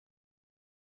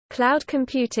Cloud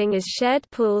computing is shared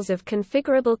pools of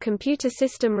configurable computer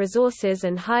system resources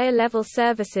and higher-level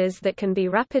services that can be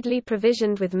rapidly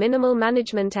provisioned with minimal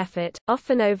management effort,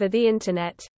 often over the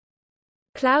Internet.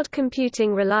 Cloud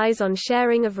computing relies on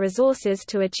sharing of resources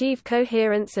to achieve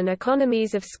coherence and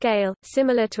economies of scale,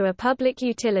 similar to a public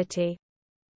utility.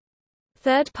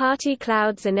 Third-party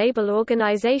clouds enable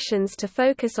organizations to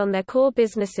focus on their core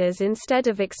businesses instead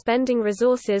of expending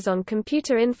resources on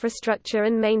computer infrastructure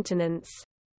and maintenance.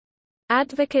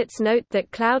 Advocates note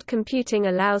that cloud computing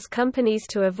allows companies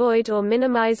to avoid or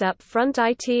minimize upfront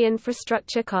IT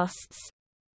infrastructure costs.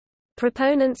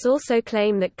 Proponents also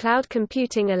claim that cloud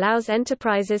computing allows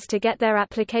enterprises to get their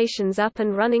applications up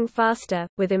and running faster,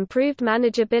 with improved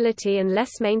manageability and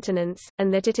less maintenance,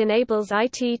 and that it enables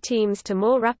IT teams to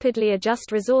more rapidly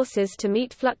adjust resources to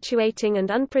meet fluctuating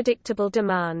and unpredictable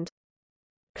demand.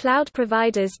 Cloud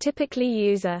providers typically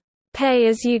use a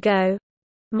pay-as-you-go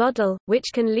model, which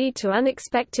can lead to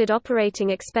unexpected operating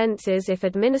expenses if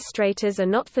administrators are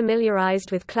not familiarized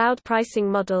with cloud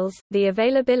pricing models. The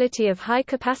availability of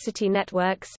high-capacity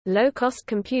networks, low-cost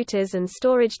computers and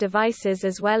storage devices,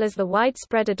 as well as the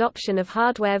widespread adoption of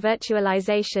hardware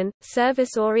virtualization,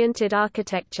 service-oriented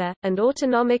architecture, and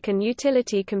autonomic and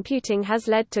utility computing has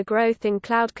led to growth in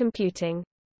cloud computing.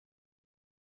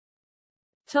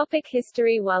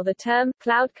 History. While the term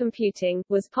cloud computing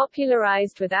was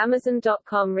popularized with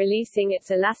Amazon.com releasing its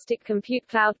Elastic Compute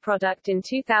Cloud product in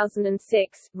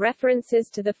 2006, references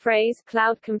to the phrase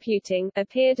cloud computing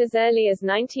appeared as early as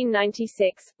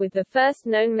 1996, with the first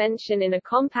known mention in a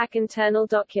Compaq internal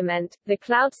document. The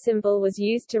cloud symbol was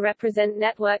used to represent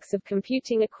networks of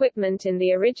computing equipment in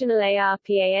the original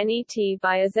ARPANET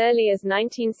by as early as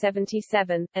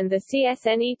 1977, and the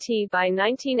CSNET by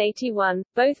 1981,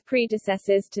 both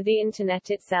predecessors to the Internet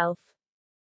itself.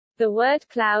 The word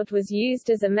cloud was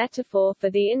used as a metaphor for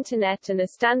the Internet, and a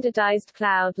standardized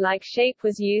cloud-like shape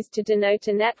was used to denote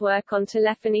a network on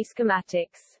telephony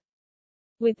schematics.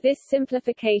 With this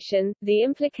simplification, the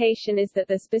implication is that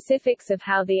the specifics of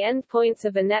how the endpoints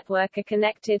of a network are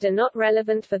connected are not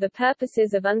relevant for the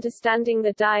purposes of understanding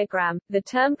the diagram. The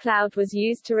term cloud was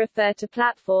used to refer to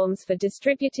platforms for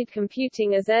distributed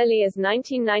computing as early as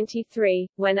 1993,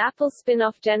 when Apple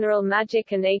spin-off General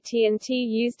Magic and AT&T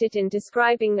used it in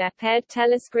describing their paired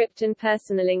Telescript and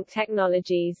Personalink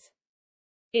technologies.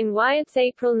 In Wired's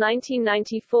April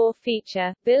 1994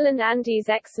 feature, Bill and Andy's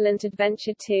Excellent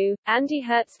Adventure 2, Andy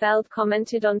Hertzfeld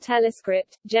commented on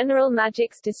Telescript, General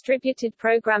Magic's distributed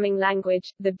programming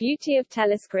language. The beauty of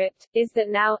Telescript is that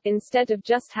now, instead of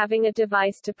just having a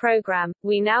device to program,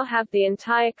 we now have the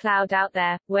entire cloud out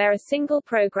there, where a single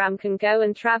program can go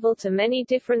and travel to many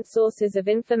different sources of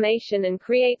information and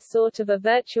create sort of a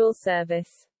virtual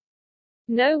service.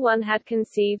 No one had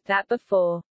conceived that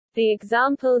before. The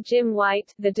example Jim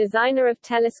White, the designer of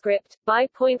Telescript,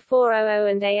 BY.400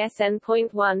 and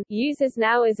ASN.1, uses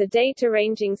now is a data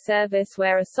ranging service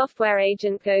where a software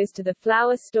agent goes to the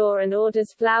flower store and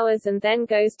orders flowers and then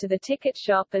goes to the ticket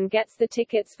shop and gets the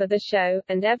tickets for the show,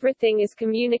 and everything is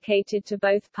communicated to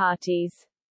both parties.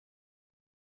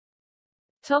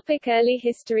 Early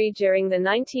history. During the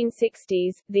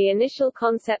 1960s, the initial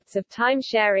concepts of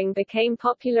time-sharing became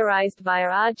popularized via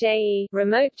RJE,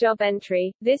 remote job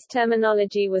entry. This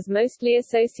terminology was mostly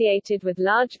associated with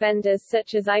large vendors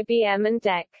such as IBM and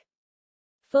DEC.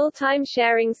 Full-time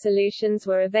sharing solutions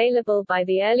were available by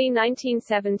the early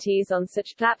 1970s on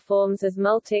such platforms as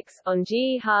Multix, on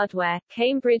GE hardware,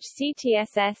 Cambridge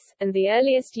CTSS, and the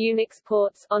earliest Unix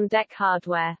ports, on DEC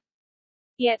hardware.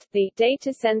 Yet, the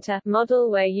data center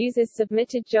model, where users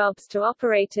submitted jobs to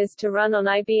operators to run on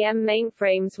IBM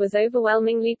mainframes, was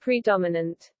overwhelmingly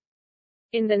predominant.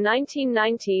 In the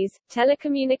 1990s,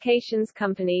 telecommunications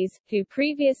companies, who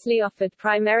previously offered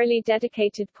primarily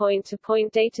dedicated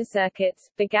point-to-point data circuits,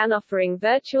 began offering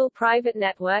virtual private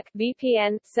network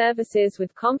 (VPN) services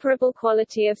with comparable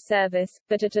quality of service,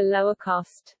 but at a lower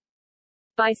cost.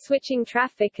 By switching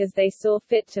traffic as they saw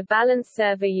fit to balance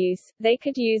server use, they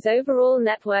could use overall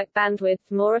network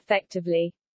bandwidth more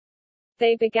effectively.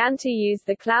 They began to use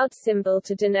the cloud symbol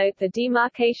to denote the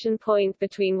demarcation point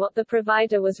between what the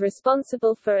provider was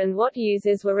responsible for and what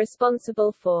users were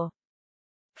responsible for.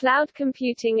 Cloud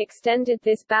computing extended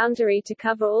this boundary to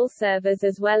cover all servers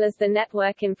as well as the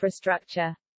network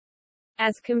infrastructure.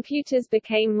 As computers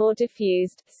became more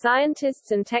diffused,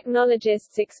 scientists and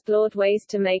technologists explored ways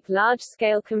to make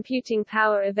large-scale computing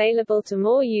power available to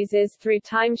more users through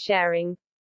time sharing.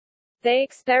 They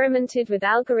experimented with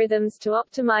algorithms to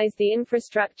optimize the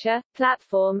infrastructure,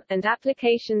 platform, and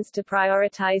applications to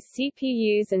prioritize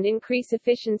CPUs and increase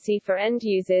efficiency for end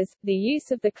users. The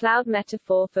use of the cloud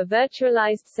metaphor for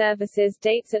virtualized services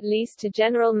dates at least to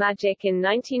General Magic in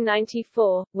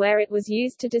 1994, where it was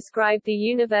used to describe the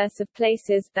universe of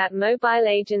places that mobile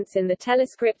agents in the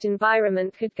Telescript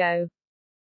environment could go.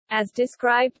 As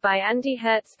described by Andy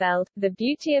Hertzfeld, the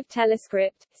beauty of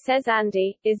Telescript, says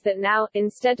Andy, is that now,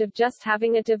 instead of just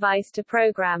having a device to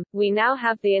program, we now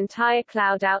have the entire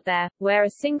cloud out there, where a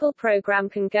single program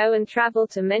can go and travel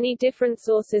to many different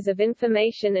sources of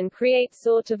information and create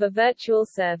sort of a virtual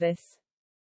service.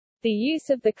 The use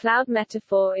of the cloud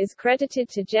metaphor is credited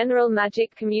to General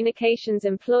Magic Communications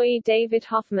employee David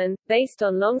Hoffman, based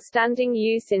on long-standing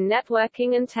use in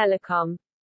networking and telecom.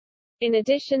 In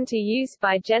addition to use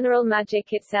by General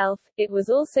Magic itself, it was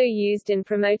also used in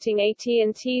promoting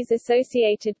AT&T's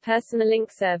associated Personalink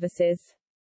services.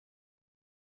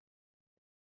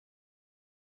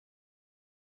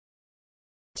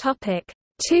 Topic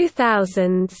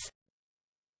 2000s.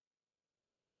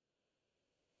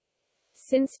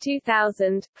 Since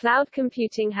 2000, cloud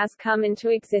computing has come into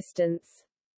existence.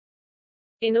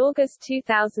 In August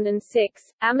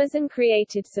 2006, Amazon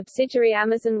created subsidiary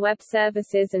Amazon Web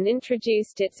Services and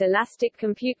introduced its Elastic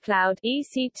Compute Cloud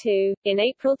 (EC2). In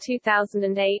April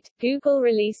 2008, Google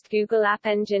released Google App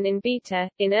Engine in beta.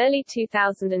 In early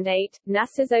 2008,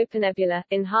 NASA's OpenNebula,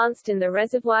 enhanced in the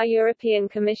Reservoir European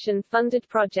Commission-funded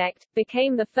project,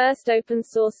 became the first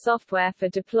open-source software for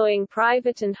deploying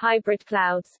private and hybrid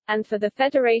clouds, and for the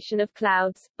Federation of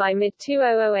Clouds. By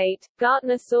mid-2008,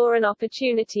 Gartner saw an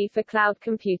opportunity for cloud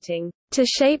computing to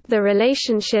shape the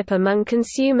relationship among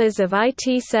consumers of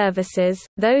IT services,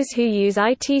 those who use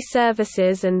IT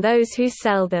services and those who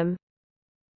sell them,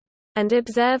 and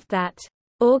observed that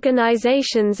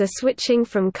organizations are switching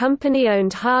from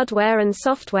company-owned hardware and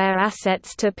software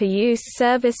assets to per-use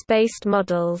service-based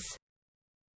models,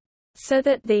 so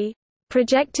that the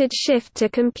projected shift to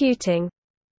computing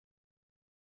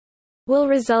will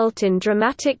result in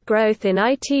dramatic growth in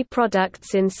IT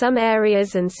products in some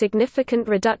areas and significant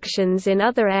reductions in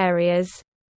other areas.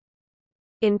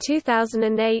 In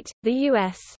 2008, the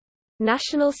U.S.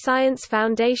 National Science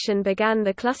Foundation began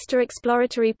the Cluster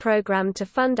Exploratory Program to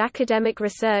fund academic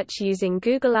research using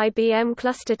Google IBM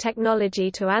cluster technology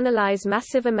to analyze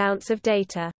massive amounts of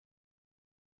data.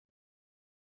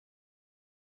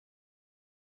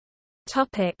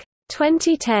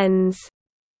 2010s.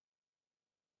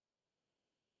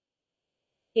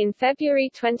 In February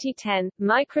 2010,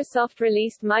 Microsoft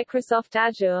released Microsoft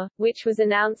Azure, which was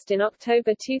announced in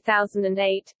October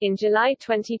 2008. In July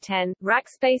 2010,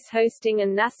 Rackspace Hosting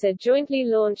and NASA jointly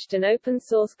launched an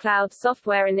open-source cloud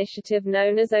software initiative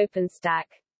known as OpenStack.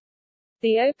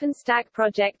 The OpenStack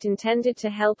project intended to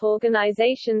help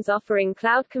organizations offering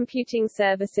cloud computing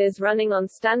services running on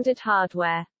standard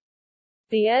hardware.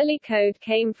 The early code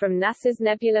came from NASA's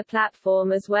Nebula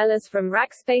platform as well as from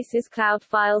Rackspace's Cloud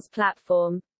Files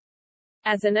platform.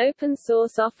 As an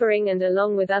open-source offering and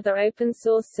along with other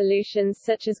open-source solutions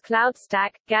such as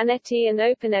CloudStack, Ganeti and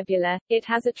OpenNebula, it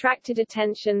has attracted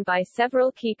attention by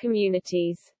several key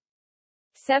communities.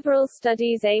 Several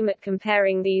studies aim at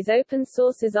comparing these open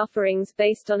sources offerings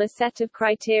based on a set of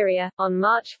criteria. On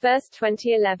March 1,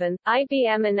 2011,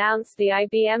 IBM announced the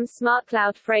IBM Smart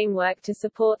Cloud Framework to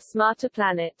support Smarter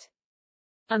Planet.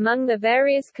 Among the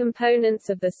various components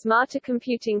of the Smarter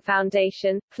Computing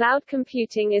Foundation, cloud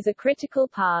computing is a critical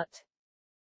part.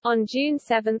 On June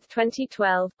 7,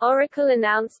 2012, Oracle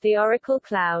announced the Oracle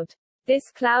Cloud.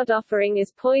 This cloud offering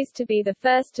is poised to be the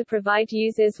first to provide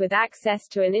users with access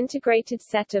to an integrated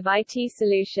set of IT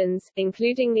solutions,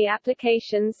 including the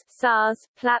applications, SaaS,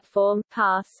 platform,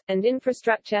 PaaS, and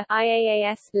infrastructure,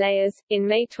 IaaS, layers. In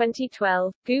May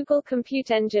 2012, Google Compute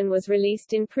Engine was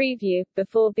released in preview,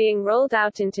 before being rolled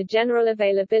out into general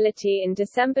availability in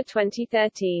December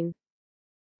 2013.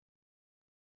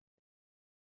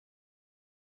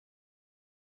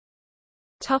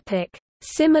 Topic: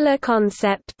 Similar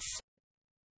concepts.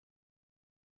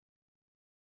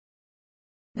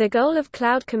 The goal of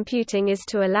cloud computing is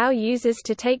to allow users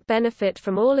to take benefit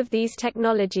from all of these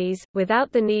technologies,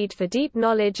 without the need for deep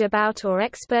knowledge about or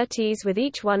expertise with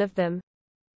each one of them.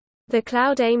 The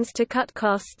cloud aims to cut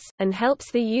costs, and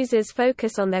helps the users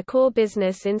focus on their core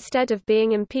business instead of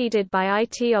being impeded by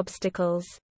IT obstacles.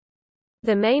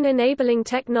 The main enabling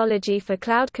technology for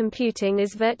cloud computing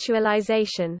is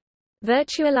virtualization.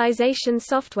 Virtualization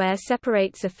software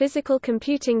separates a physical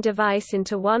computing device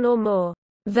into one or more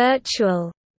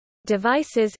virtual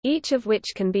devices, each of which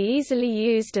can be easily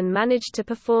used and managed to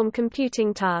perform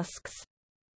computing tasks.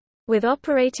 with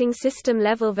operating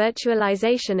system-level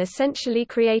virtualization essentially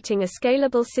creating a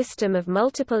scalable system of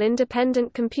multiple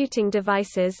independent computing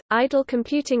devices, idle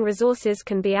computing resources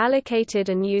can be allocated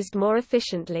and used more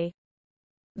efficiently.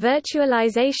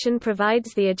 Virtualization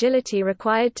provides the agility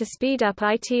required to speed up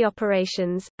IT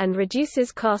operations, and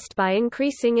reduces cost by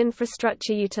increasing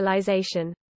infrastructure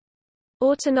utilization.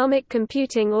 Autonomic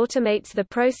computing automates the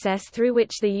process through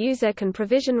which the user can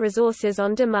provision resources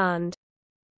on demand.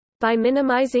 By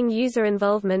minimizing user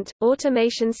involvement,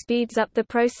 automation speeds up the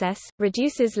process,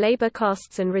 reduces labor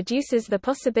costs and reduces the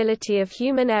possibility of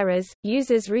human errors.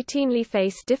 Users routinely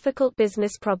face difficult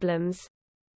business problems.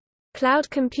 Cloud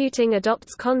computing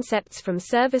adopts concepts from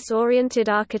service-oriented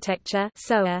architecture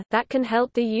that can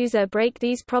help the user break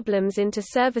these problems into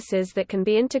services that can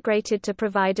be integrated to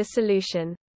provide a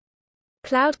solution.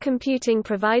 Cloud computing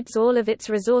provides all of its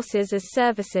resources as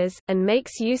services, and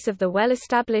makes use of the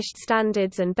well-established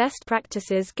standards and best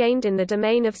practices gained in the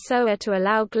domain of SOA to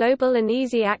allow global and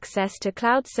easy access to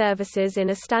cloud services in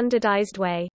a standardized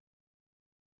way.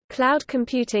 Cloud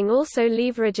computing also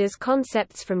leverages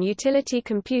concepts from utility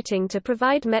computing to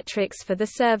provide metrics for the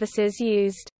services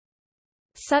used.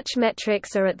 Such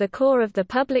metrics are at the core of the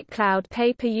public cloud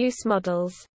pay-per-use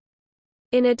models.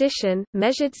 In addition,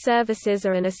 measured services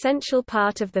are an essential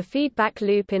part of the feedback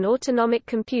loop in autonomic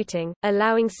computing,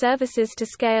 allowing services to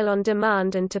scale on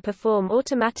demand and to perform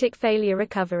automatic failure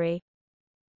recovery.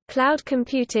 Cloud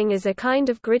computing is a kind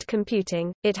of grid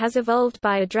computing. It has evolved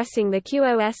by addressing the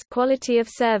QoS quality of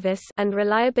service and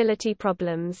reliability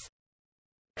problems.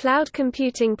 Cloud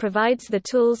computing provides the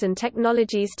tools and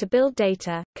technologies to build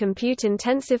data,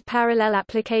 compute-intensive parallel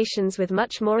applications with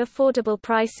much more affordable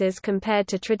prices compared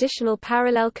to traditional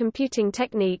parallel computing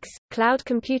techniques. Cloud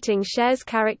computing shares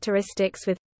characteristics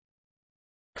with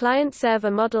client-server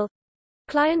model.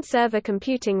 Client-server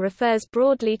computing refers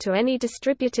broadly to any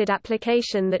distributed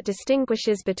application that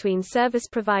distinguishes between service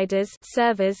providers,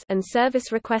 servers, and service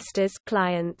requesters,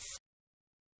 clients.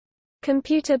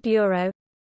 Computer bureau.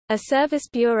 A service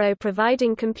bureau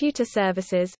providing computer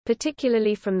services,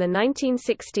 particularly from the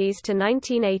 1960s to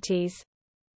 1980s.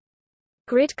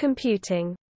 Grid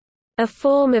computing. A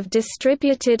form of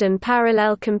distributed and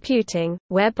parallel computing,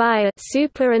 whereby a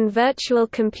super and virtual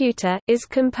computer is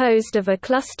composed of a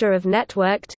cluster of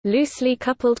networked, loosely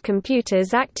coupled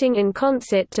computers acting in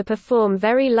concert to perform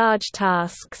very large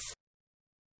tasks.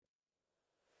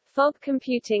 Fog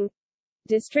computing.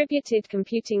 Distributed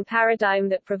computing paradigm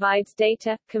that provides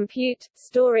data, compute,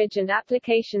 storage and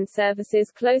application services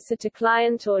closer to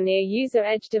client or near user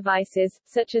edge devices,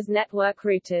 such as network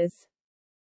routers.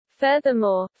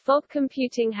 Furthermore, fog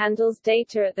computing handles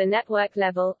data at the network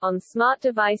level, on smart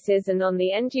devices and on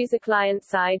the end-user client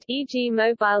side, e.g.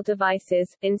 mobile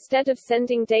devices, instead of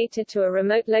sending data to a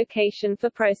remote location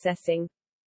for processing.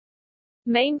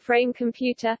 Mainframe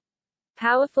computer.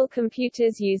 Powerful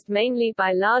computers used mainly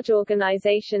by large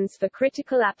organizations for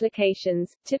critical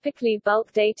applications, typically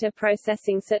bulk data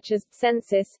processing such as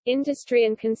census, industry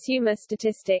and consumer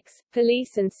statistics,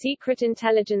 police and secret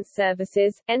intelligence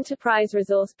services, enterprise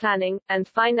resource planning, and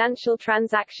financial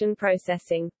transaction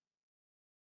processing.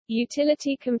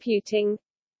 Utility computing.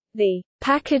 The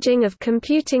packaging of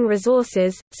computing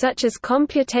resources, such as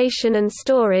computation and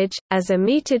storage, as a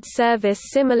metered service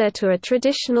similar to a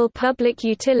traditional public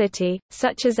utility,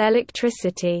 such as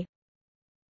electricity.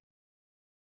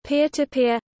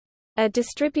 Peer-to-peer. A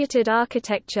distributed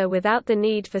architecture without the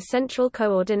need for central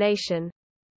coordination.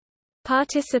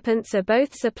 Participants are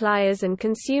both suppliers and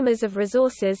consumers of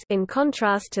resources, in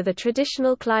contrast to the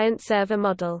traditional client-server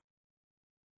model.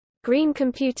 Green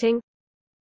computing.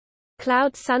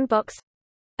 Cloud sandbox.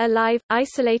 A live,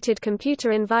 isolated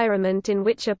computer environment in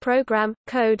which a program,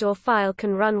 code or file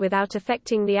can run without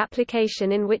affecting the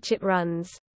application in which it runs.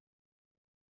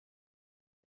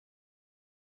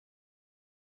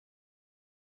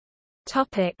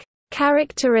 Topic: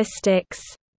 Characteristics.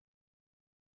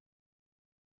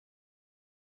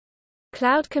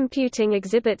 Cloud computing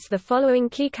exhibits the following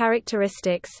key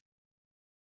characteristics.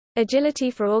 Agility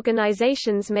for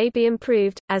organizations may be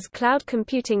improved, as cloud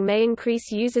computing may increase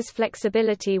users'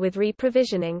 flexibility with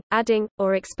reprovisioning, adding,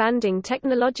 or expanding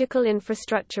technological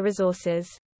infrastructure resources.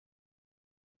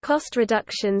 Cost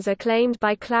reductions are claimed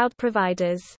by cloud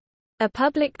providers. A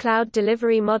public cloud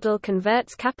delivery model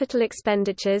converts capital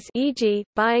expenditures, e.g.,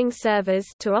 buying servers,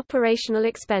 to operational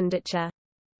expenditure.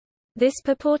 This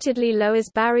purportedly lowers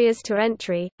barriers to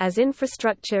entry, as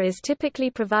infrastructure is typically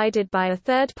provided by a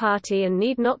third party and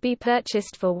need not be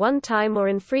purchased for one-time or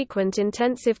infrequent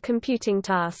intensive computing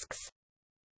tasks.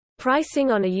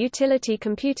 Pricing on a utility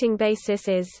computing basis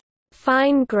is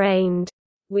fine-grained,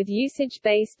 with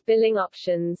usage-based billing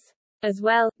options. As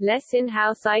well, less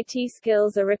in-house IT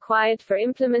skills are required for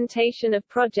implementation of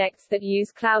projects that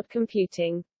use cloud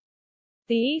computing.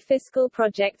 The eFiscal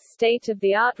project's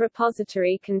state-of-the-art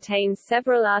repository contains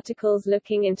several articles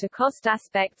looking into cost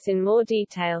aspects in more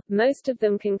detail, most of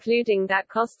them concluding that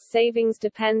cost savings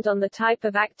depend on the type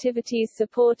of activities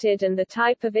supported and the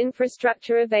type of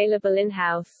infrastructure available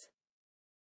in-house.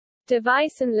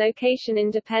 Device and location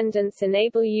independence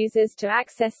enable users to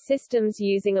access systems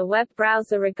using a web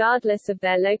browser regardless of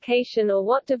their location or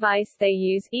what device they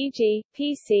use, e.g.,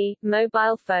 PC,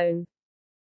 mobile phone.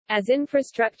 As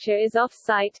infrastructure is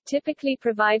off-site, typically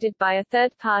provided by a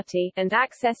third party, and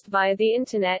accessed via the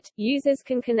Internet, users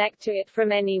can connect to it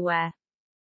from anywhere.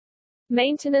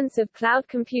 Maintenance of cloud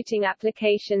computing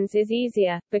applications is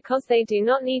easier, because they do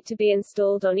not need to be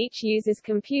installed on each user's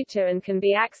computer and can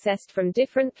be accessed from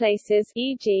different places,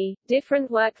 e.g., different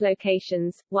work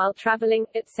locations, while traveling,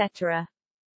 etc.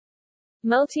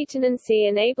 Multi-tenancy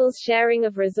enables sharing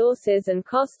of resources and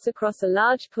costs across a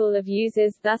large pool of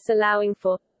users, thus allowing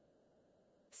for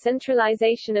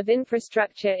centralization of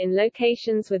infrastructure in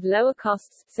locations with lower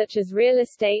costs, such as real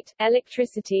estate,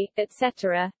 electricity,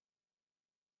 etc.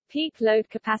 Peak load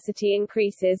capacity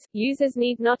increases. Users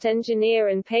need not engineer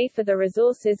and pay for the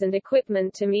resources and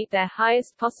equipment to meet their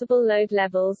highest possible load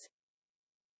levels.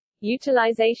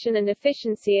 Utilization and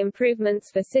efficiency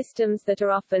improvements for systems that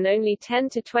are often only 10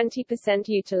 to 20%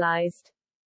 utilized.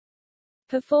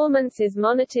 Performance is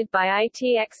monitored by IT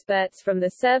experts from the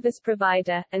service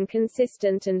provider, and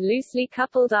consistent and loosely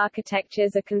coupled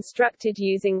architectures are constructed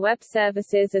using web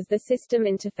services as the system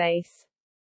interface.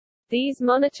 These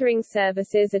monitoring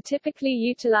services are typically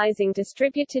utilizing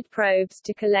distributed probes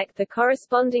to collect the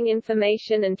corresponding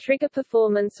information and trigger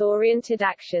performance-oriented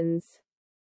actions.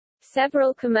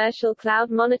 Several commercial cloud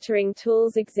monitoring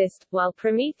tools exist, while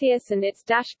Prometheus and its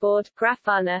dashboard,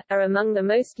 Grafana, are among the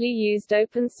mostly used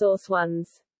open-source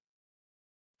ones.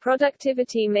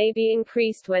 Productivity may be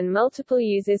increased when multiple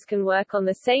users can work on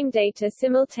the same data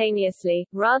simultaneously,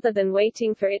 rather than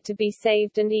waiting for it to be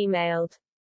saved and emailed.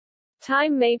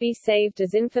 Time may be saved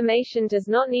as information does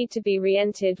not need to be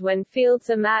re-entered when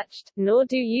fields are matched, nor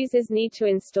do users need to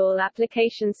install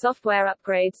application software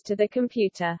upgrades to the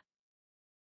computer.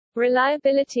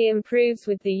 Reliability improves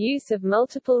with the use of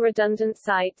multiple redundant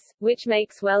sites, which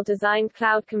makes well-designed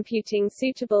cloud computing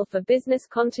suitable for business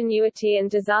continuity and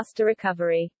disaster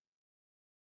recovery.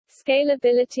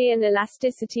 Scalability and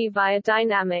elasticity via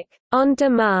dynamic,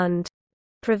 on-demand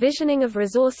provisioning of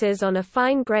resources on a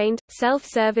fine-grained,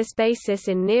 self-service basis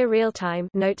in near real-time.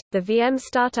 Note, the VM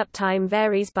startup time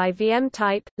varies by VM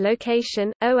type,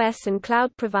 location, OS and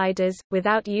cloud providers,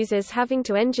 without users having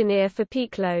to engineer for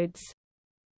peak loads.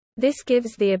 This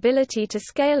gives the ability to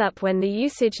scale up when the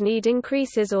usage need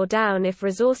increases or down if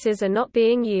resources are not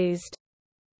being used.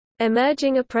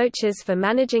 Emerging approaches for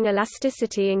managing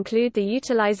elasticity include the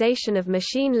utilization of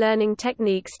machine learning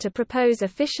techniques to propose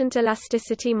efficient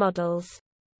elasticity models.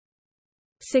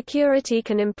 Security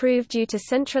can improve due to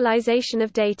centralization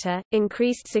of data,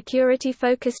 increased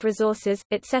security-focused resources,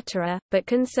 etc., but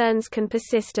concerns can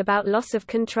persist about loss of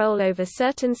control over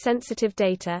certain sensitive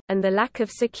data, and the lack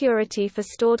of security for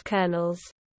stored kernels.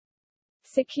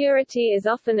 Security is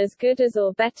often as good as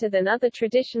or better than other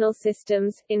traditional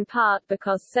systems, in part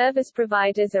because service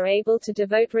providers are able to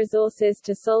devote resources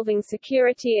to solving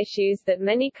security issues that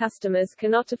many customers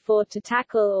cannot afford to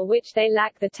tackle or which they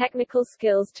lack the technical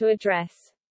skills to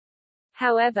address.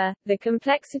 However, the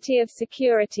complexity of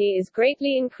security is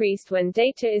greatly increased when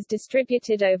data is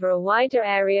distributed over a wider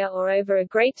area or over a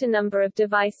greater number of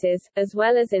devices, as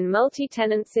well as in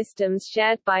multi-tenant systems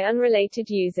shared by unrelated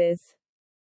users.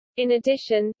 In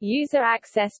addition, user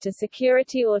access to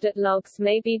security audit logs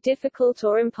may be difficult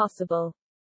or impossible.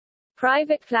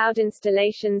 Private cloud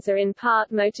installations are in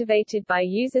part motivated by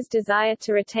users' desire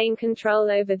to retain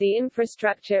control over the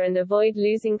infrastructure and avoid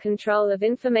losing control of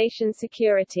information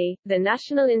security. The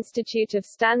National Institute of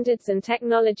Standards and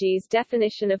Technology's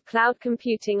definition of cloud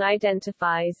computing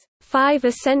identifies 5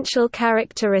 essential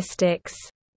characteristics.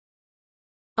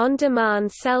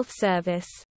 On-demand self-service.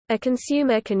 A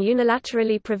consumer can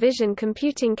unilaterally provision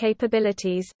computing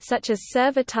capabilities, such as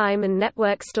server time and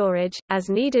network storage, as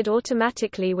needed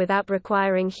automatically without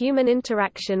requiring human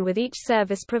interaction with each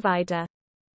service provider.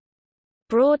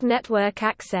 Broad network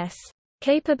access.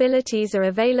 Capabilities are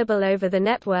available over the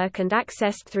network and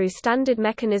accessed through standard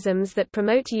mechanisms that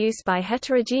promote use by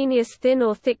heterogeneous thin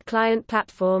or thick client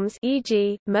platforms,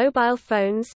 e.g., mobile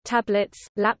phones, tablets,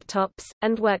 laptops,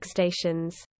 and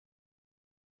workstations.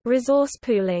 Resource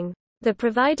pooling. The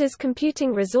provider's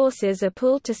computing resources are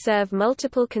pooled to serve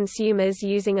multiple consumers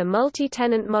using a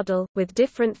multi-tenant model, with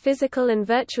different physical and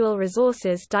virtual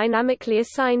resources dynamically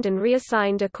assigned and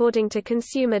reassigned according to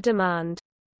consumer demand.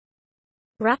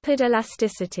 Rapid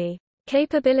elasticity.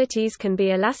 Capabilities can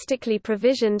be elastically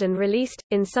provisioned and released,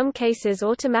 in some cases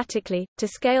automatically, to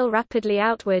scale rapidly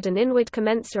outward and inward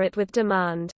commensurate with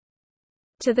demand.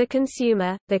 To the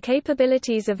consumer, the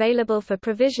capabilities available for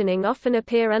provisioning often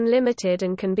appear unlimited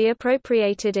and can be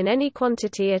appropriated in any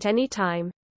quantity at any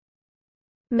time.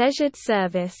 Measured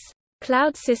service.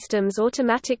 Cloud systems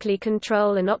automatically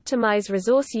control and optimize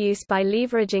resource use by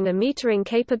leveraging a metering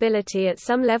capability at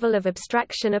some level of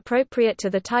abstraction appropriate to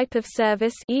the type of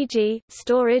service, e.g.,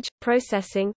 storage,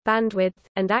 processing, bandwidth,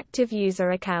 and active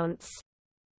user accounts.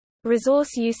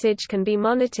 Resource usage can be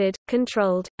monitored,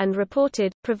 controlled, and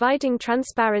reported, providing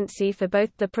transparency for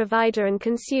both the provider and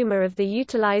consumer of the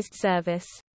utilized service.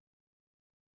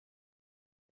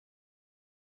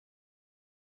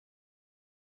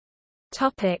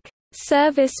 Topic: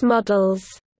 Service models.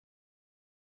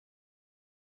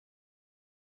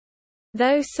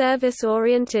 Though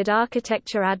service-oriented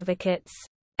architecture advocates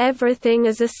everything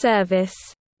as a service,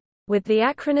 with the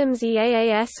acronyms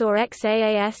EaaS or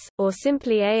XaaS, or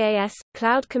simply IaaS,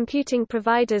 cloud computing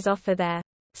providers offer their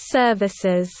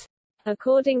services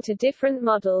according to different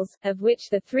models, of which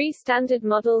the three standard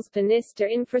models per NIST are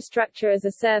Infrastructure as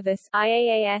a Service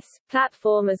IaaS,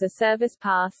 Platform as a Service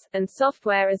PaaS, and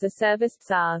Software as a Service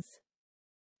SaaS.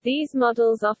 These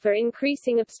models offer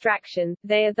increasing abstraction,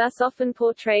 they are thus often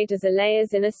portrayed as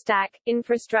layers in a stack,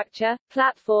 infrastructure,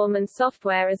 platform and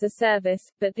software as a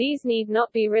service, but these need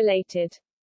not be related.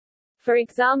 For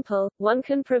example, one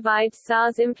can provide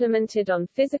SaaS implemented on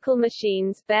physical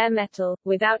machines bare metal,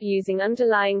 without using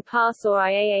underlying PaaS or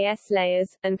IaaS layers,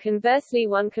 and conversely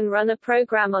one can run a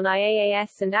program on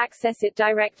IaaS and access it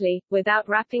directly, without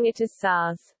wrapping it as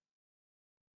SaaS.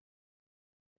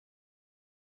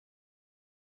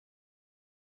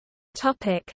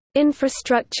 Topic: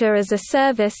 Infrastructure as a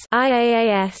Service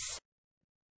 (IaaS).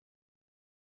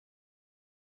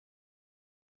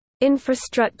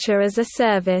 Infrastructure as a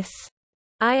Service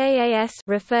 (IaaS)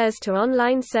 refers to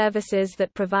online services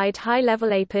that provide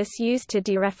high-level APIs used to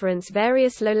dereference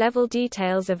various low-level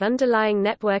details of underlying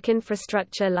network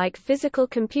infrastructure like physical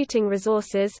computing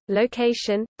resources,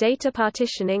 location, data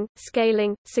partitioning,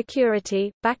 scaling,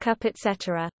 security, backup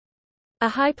etc. A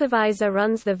hypervisor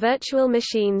runs the virtual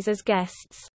machines as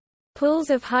guests. Pools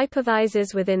of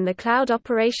hypervisors within the cloud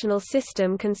operational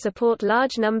system can support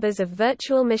large numbers of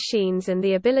virtual machines and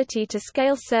the ability to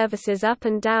scale services up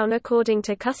and down according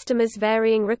to customers'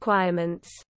 varying requirements.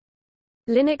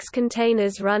 Linux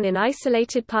containers run in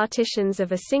isolated partitions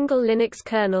of a single Linux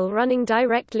kernel running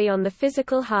directly on the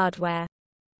physical hardware.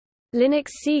 Linux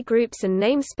C groups and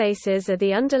namespaces are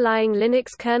the underlying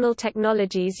Linux kernel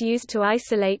technologies used to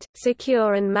isolate,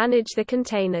 secure and manage the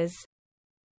containers.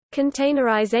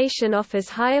 Containerization offers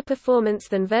higher performance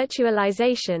than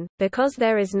virtualization, because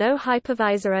there is no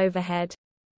hypervisor overhead.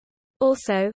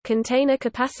 Also, container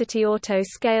capacity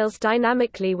auto-scales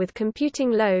dynamically with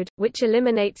computing load, which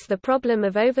eliminates the problem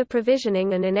of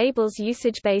over-provisioning and enables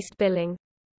usage-based billing.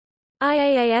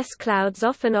 IaaS clouds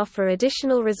often offer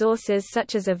additional resources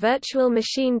such as a virtual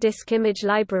machine disk image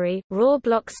library, raw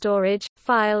block storage,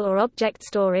 file or object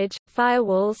storage,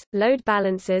 firewalls, load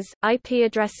balancers, IP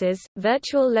addresses,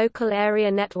 virtual local area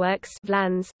networks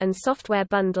 (VLANs), and software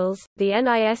bundles. The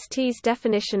NIST's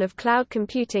definition of cloud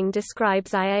computing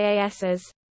describes IaaS as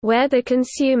where the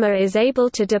consumer is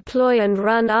able to deploy and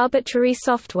run arbitrary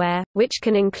software, which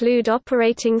can include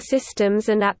operating systems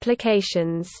and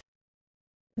applications.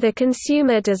 The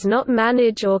consumer does not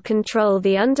manage or control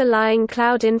the underlying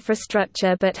cloud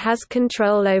infrastructure but has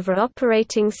control over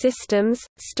operating systems,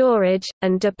 storage,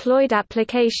 and deployed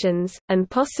applications, and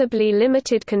possibly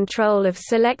limited control of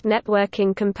select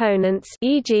networking components,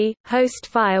 e.g., host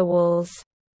firewalls.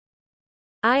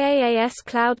 IaaS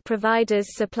cloud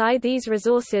providers supply these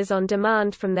resources on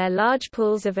demand from their large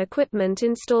pools of equipment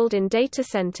installed in data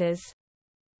centers.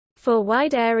 For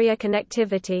wide area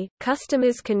connectivity,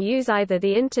 customers can use either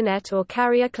the Internet or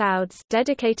carrier clouds,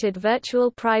 dedicated virtual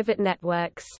private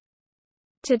networks.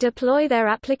 To deploy their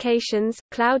applications,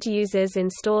 cloud users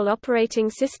install operating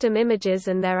system images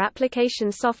and their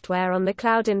application software on the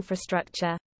cloud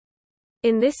infrastructure.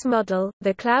 In this model,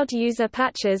 the cloud user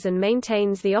patches and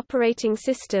maintains the operating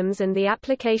systems and the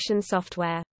application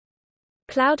software.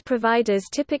 Cloud providers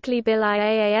typically bill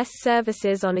IaaS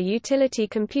services on a utility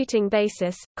computing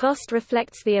basis. Cost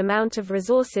reflects the amount of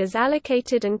resources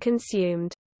allocated and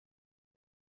consumed.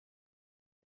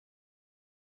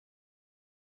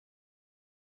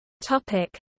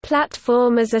 Topic: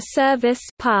 Platform as a Service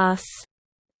 (PaaS).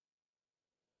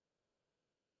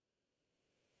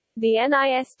 The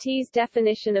NIST's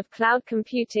definition of cloud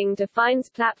computing defines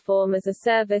platform as a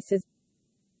service as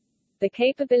the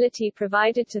capability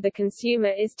provided to the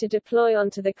consumer is to deploy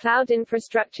onto the cloud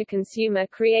infrastructure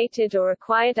consumer-created or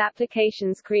acquired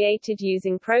applications created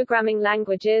using programming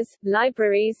languages,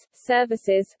 libraries,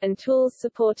 services, and tools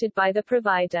supported by the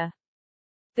provider.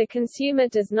 The consumer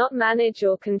does not manage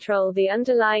or control the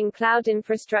underlying cloud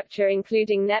infrastructure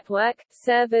including network,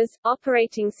 servers,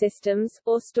 operating systems,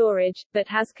 or storage, but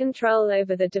has control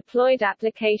over the deployed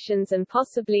applications and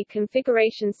possibly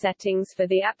configuration settings for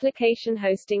the application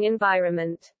hosting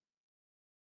environment.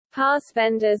 PaaS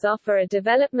vendors offer a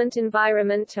development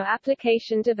environment to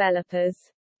application developers.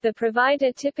 The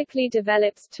provider typically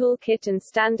develops toolkit and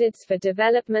standards for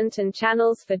development and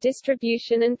channels for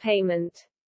distribution and payment.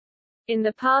 In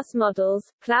the PaaS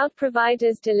models, cloud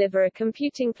providers deliver a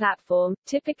computing platform,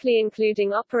 typically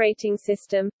including operating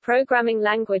system, programming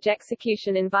language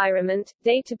execution environment,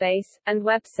 database, and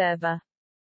web server.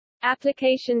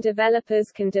 Application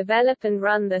developers can develop and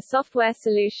run their software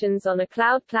solutions on a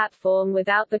cloud platform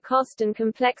without the cost and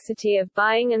complexity of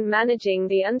buying and managing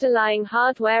the underlying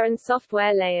hardware and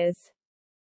software layers.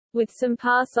 With some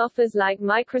PaaS offers like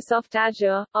Microsoft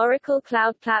Azure, Oracle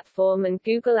Cloud Platform and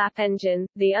Google App Engine,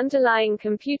 the underlying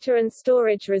computer and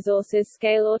storage resources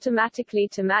scale automatically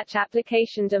to match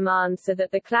application demand so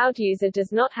that the cloud user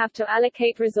does not have to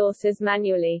allocate resources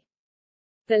manually.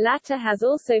 The latter has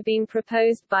also been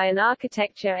proposed by an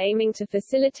architecture aiming to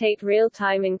facilitate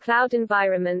real-time in cloud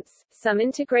environments. Some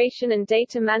integration and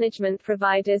data management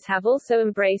providers have also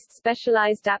embraced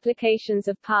specialized applications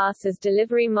of PaaS as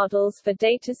delivery models for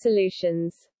data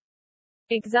solutions.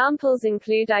 Examples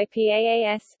include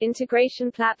IaaS,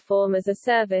 Integration Platform as a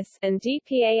Service, and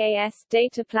DPaaS,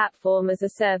 Data Platform as a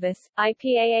Service.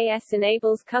 IaaS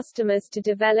enables customers to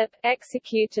develop,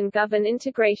 execute and govern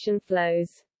integration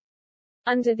flows.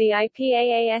 Under the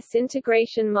IaaS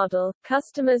integration model,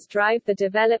 customers drive the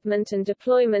development and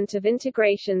deployment of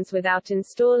integrations without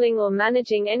installing or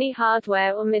managing any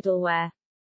hardware or middleware.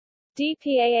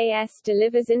 DPaaS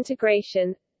delivers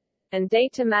integration and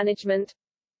data management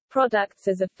products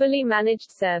as a fully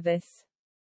managed service.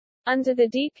 Under the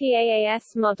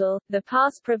DPaaS model, the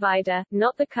PaaS provider,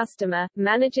 not the customer,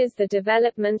 manages the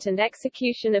development and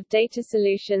execution of data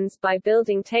solutions by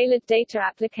building tailored data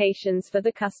applications for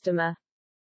the customer.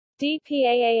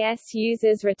 DPaaS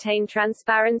users retain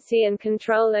transparency and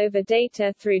control over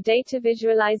data through data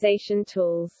visualization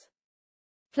tools.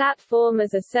 Platform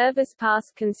as a Service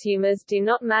PaaS consumers do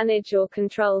not manage or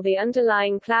control the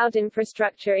underlying cloud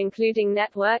infrastructure including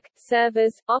network,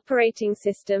 servers, operating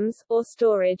systems, or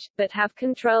storage, but have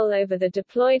control over the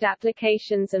deployed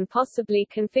applications and possibly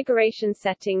configuration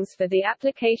settings for the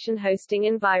application hosting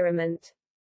environment.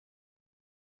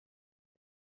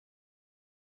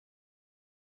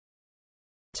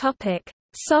 Topic: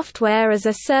 Software as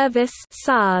a Service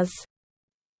 (SaaS).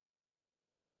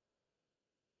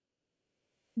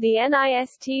 The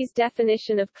NIST's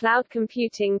definition of cloud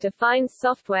computing defines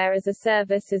software as a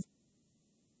service as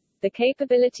the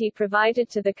capability provided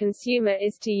to the consumer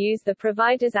is to use the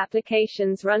provider's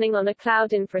applications running on a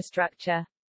cloud infrastructure.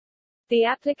 The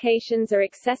applications are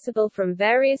accessible from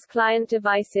various client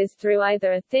devices through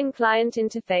either a thin client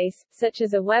interface, such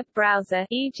as a web browser,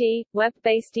 e.g.,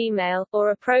 web-based email,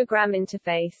 or a program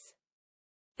interface.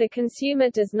 The consumer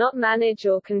does not manage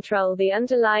or control the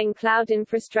underlying cloud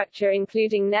infrastructure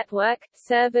including network,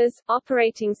 servers,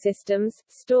 operating systems,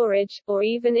 storage, or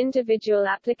even individual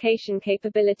application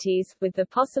capabilities, with the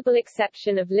possible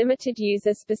exception of limited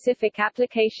user-specific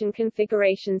application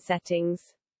configuration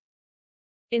settings.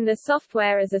 In the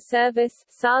Software as a Service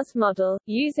 (SaaS) model,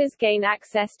 users gain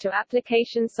access to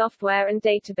application software and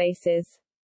databases.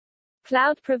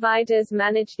 Cloud providers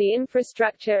manage the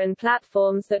infrastructure and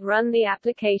platforms that run the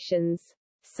applications.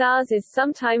 SaaS is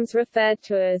sometimes referred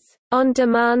to as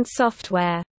on-demand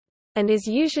software, and is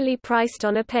usually priced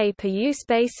on a pay-per-use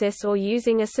basis or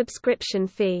using a subscription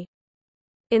fee.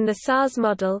 In the SaaS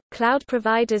model, cloud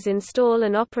providers install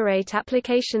and operate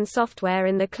application software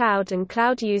in the cloud and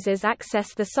cloud users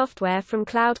access the software from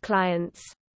cloud clients.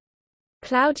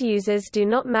 Cloud users do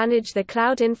not manage the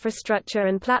cloud infrastructure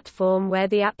and platform where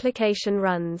the application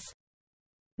runs.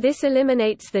 This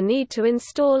eliminates the need to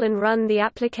install and run the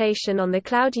application on the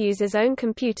cloud user's own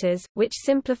computers, which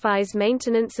simplifies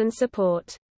maintenance and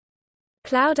support.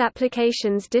 Cloud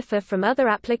applications differ from other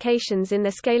applications in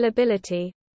their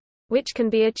scalability, which can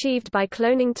be achieved by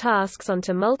cloning tasks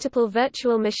onto multiple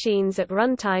virtual machines at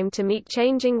runtime to meet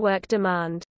changing work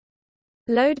demand.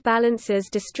 Load balancers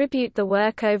distribute the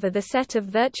work over the set of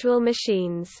virtual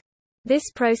machines. This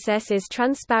process is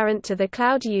transparent to the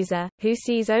cloud user, who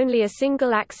sees only a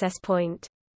single access point.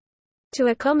 To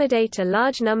accommodate a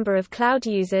large number of cloud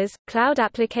users, cloud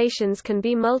applications can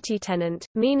be multi-tenant,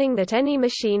 meaning that any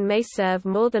machine may serve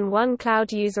more than one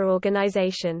cloud user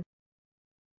organization.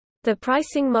 The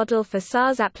pricing model for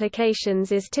SaaS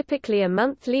applications is typically a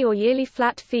monthly or yearly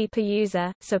flat fee per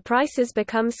user, so prices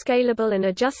become scalable and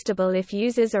adjustable if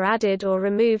users are added or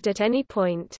removed at any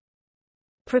point.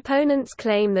 Proponents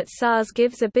claim that SaaS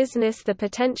gives a business the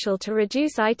potential to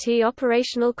reduce IT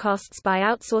operational costs by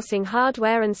outsourcing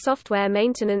hardware and software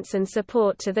maintenance and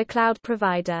support to the cloud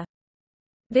provider.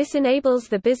 This enables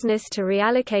the business to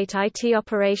reallocate IT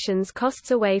operations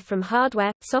costs away from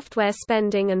hardware, software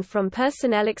spending and from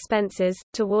personnel expenses,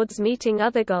 towards meeting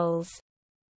other goals.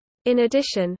 In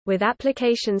addition, with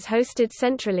applications hosted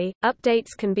centrally,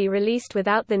 updates can be released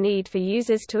without the need for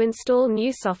users to install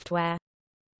new software.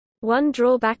 One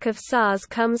drawback of SaaS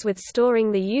comes with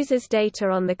storing the user's data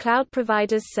on the cloud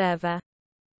provider's server.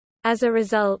 As a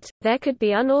result, there could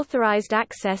be unauthorized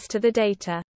access to the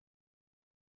data.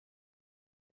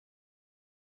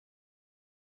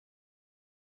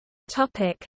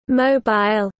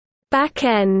 Mobile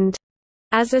backend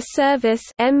as a service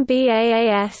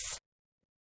 (MBaaS).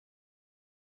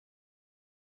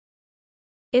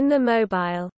 In the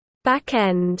mobile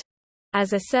backend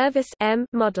as a service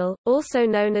model, also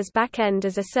known as backend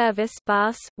as a service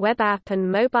 (BaaS), web app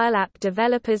and mobile app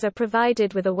developers are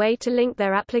provided with a way to link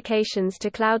their applications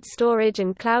to cloud storage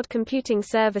and cloud computing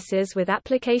services with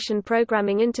application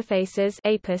programming interfaces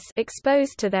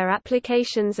exposed to their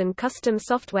applications and custom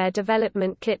software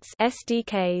development kits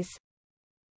 (SDKs).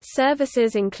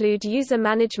 Services include user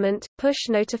management, push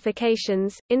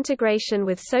notifications, integration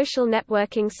with social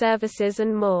networking services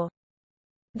and more.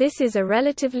 This is a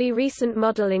relatively recent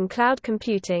model in cloud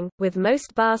computing, with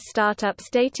most BaaS startups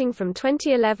dating from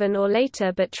 2011 or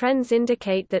later, but trends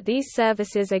indicate that these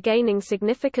services are gaining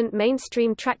significant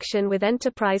mainstream traction with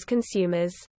enterprise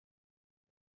consumers.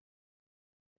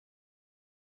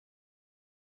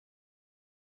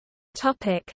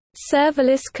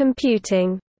 Serverless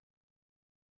computing.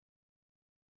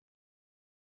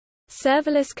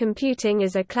 Serverless computing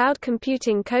is a cloud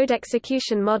computing code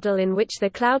execution model in which the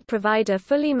cloud provider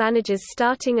fully manages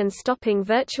starting and stopping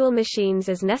virtual machines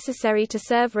as necessary to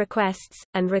serve requests,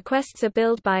 and requests are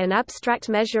billed by an abstract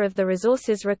measure of the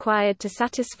resources required to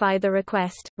satisfy the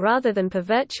request, rather than per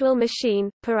virtual machine,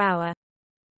 per hour.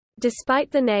 Despite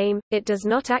the name, it does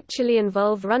not actually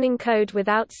involve running code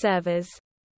without servers.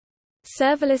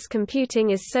 Serverless computing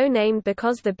is so named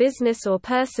because the business or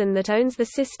person that owns the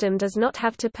system does not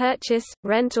have to purchase,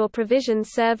 rent or provision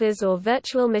servers or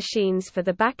virtual machines for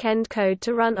the back-end code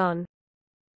to run on.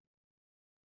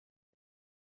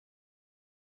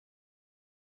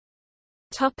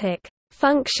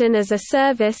 Function as a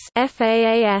service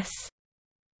 (FaaS).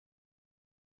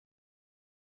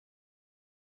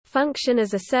 Function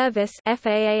as a service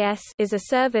 (FaaS) is a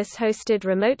service-hosted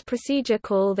remote procedure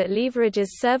call that leverages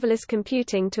serverless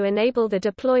computing to enable the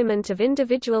deployment of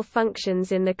individual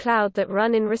functions in the cloud that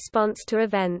run in response to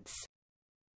events.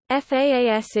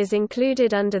 FaaS is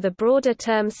included under the broader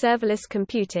term serverless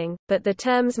computing, but the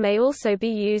terms may also be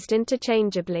used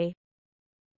interchangeably.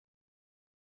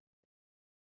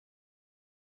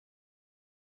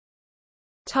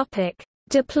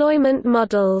 Deployment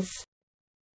models.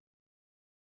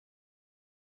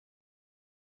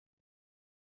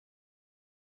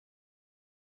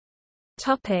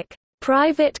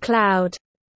 Private cloud.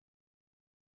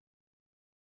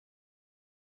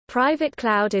 Private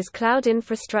cloud is cloud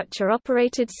infrastructure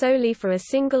operated solely for a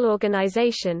single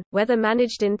organization, whether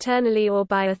managed internally or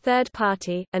by a third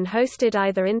party, and hosted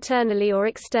either internally or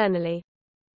externally.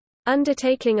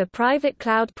 Undertaking a private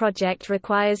cloud project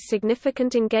requires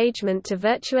significant engagement to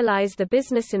virtualize the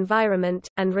business environment,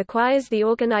 and requires the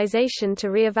organization to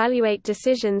reevaluate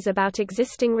decisions about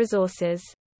existing resources.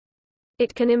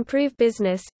 It can improve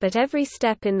business, but every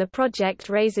step in the project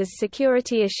raises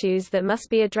security issues that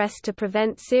must be addressed to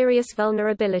prevent serious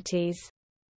vulnerabilities.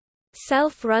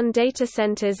 Self-run data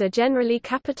centers are generally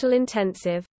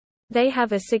capital-intensive. They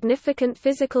have a significant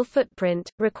physical footprint,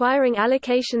 requiring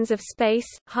allocations of space,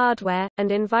 hardware,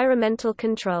 and environmental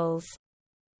controls.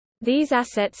 These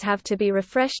assets have to be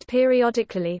refreshed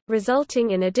periodically, resulting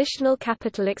in additional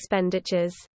capital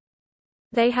expenditures.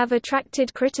 They have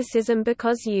attracted criticism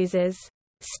because users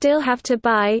still have to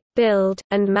buy, build,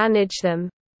 and manage them,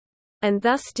 and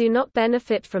thus do not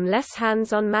benefit from less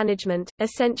hands-on management,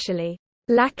 essentially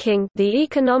lacking the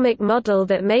economic model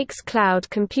that makes cloud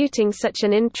computing such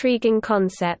an intriguing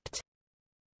concept.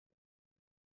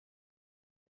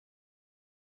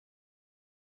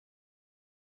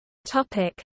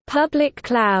 Public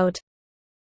cloud.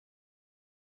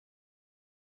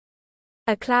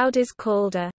 A cloud is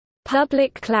called a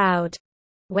public cloud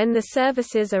when the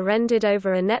services are rendered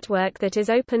over a network that is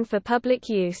open for public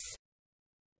use.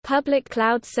 Public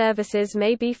cloud services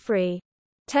may be free.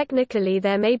 Technically,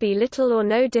 there may be little or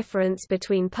no difference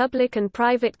between public and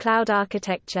private cloud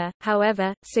architecture.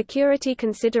 However, security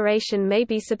consideration may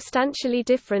be substantially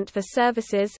different for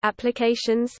services,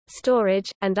 applications, storage,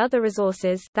 and other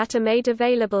resources that are made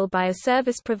available by a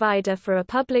service provider for a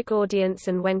public audience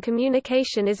and when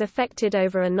communication is effected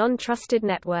over a non-trusted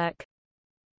network.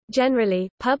 Generally,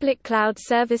 public cloud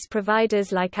service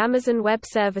providers like Amazon Web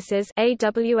Services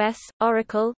 (AWS),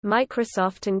 Oracle,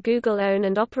 Microsoft and Google own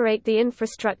and operate the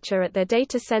infrastructure at their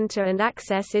data center, and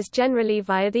access is generally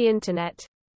via the Internet.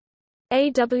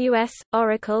 AWS,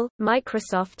 Oracle,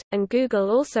 Microsoft, and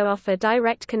Google also offer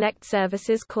Direct Connect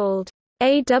services called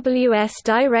AWS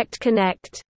Direct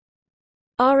Connect,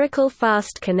 Oracle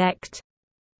Fast Connect,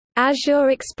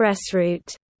 Azure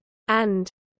ExpressRoute, and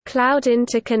Cloud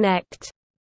Interconnect,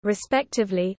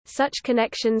 respectively. Such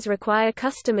connections require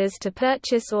customers to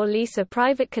purchase or lease a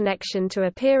private connection to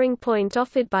a peering point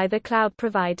offered by the cloud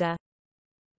provider.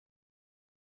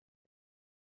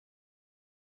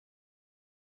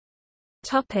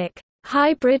 Topic: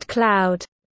 Hybrid cloud.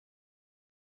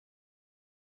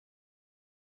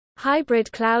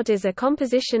 Hybrid cloud is a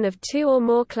composition of two or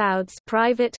more clouds,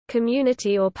 private,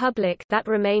 community or public, that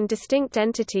remain distinct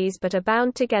entities but are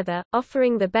bound together,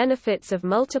 offering the benefits of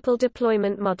multiple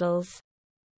deployment models.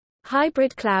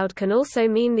 Hybrid cloud can also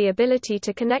mean the ability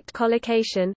to connect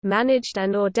colocation, managed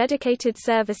and/or dedicated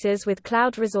services with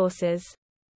cloud resources.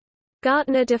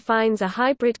 Gartner defines a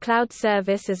hybrid cloud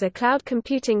service as a cloud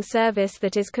computing service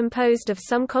that is composed of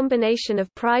some combination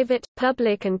of private,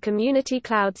 public and community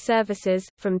cloud services,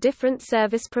 from different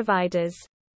service providers.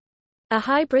 A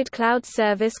hybrid cloud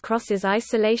service crosses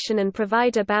isolation and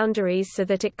provider boundaries so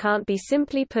that it can't be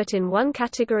simply put in one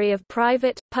category of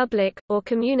private, public, or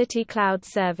community cloud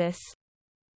service.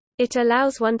 It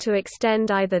allows one to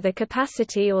extend either the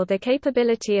capacity or the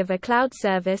capability of a cloud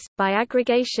service, by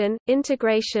aggregation,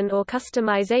 integration or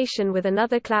customization with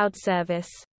another cloud service.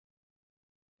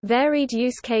 Varied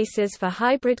use cases for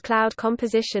hybrid cloud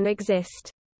composition exist.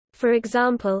 For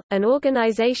example, an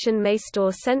organization may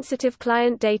store sensitive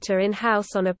client data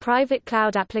in-house on a private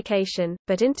cloud application,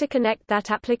 but interconnect that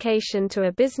application to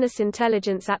a business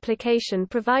intelligence application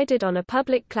provided on a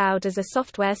public cloud as a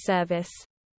software service.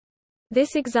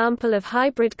 This example of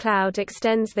hybrid cloud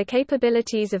extends the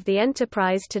capabilities of the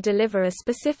enterprise to deliver a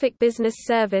specific business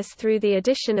service through the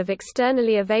addition of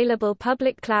externally available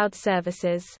public cloud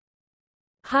services.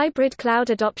 Hybrid cloud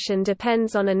adoption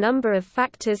depends on a number of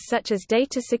factors such as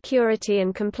data security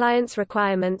and compliance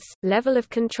requirements, level of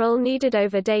control needed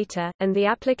over data, and the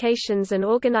applications an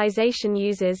organization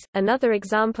uses. Another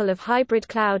example of hybrid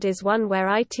cloud is one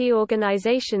where IT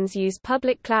organizations use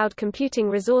public cloud computing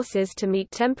resources to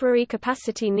meet temporary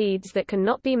capacity needs that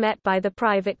cannot be met by the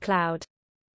private cloud.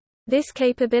 This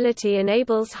capability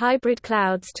enables hybrid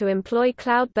clouds to employ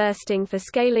cloud bursting for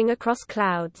scaling across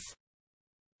clouds.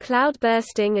 Cloud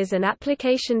bursting is an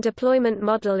application deployment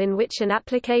model in which an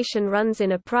application runs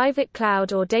in a private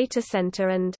cloud or data center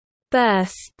and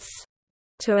bursts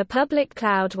to a public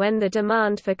cloud when the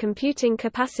demand for computing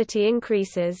capacity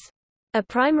increases. A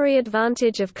primary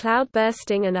advantage of cloud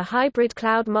bursting and a hybrid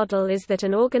cloud model is that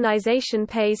an organization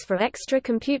pays for extra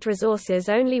compute resources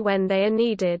only when they are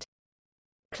needed.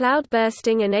 Cloud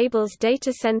bursting enables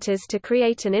data centers to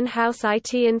create an in-house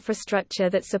IT infrastructure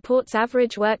that supports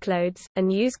average workloads,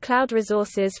 and use cloud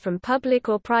resources from public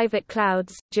or private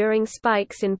clouds, during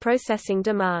spikes in processing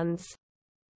demands.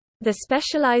 The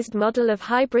specialized model of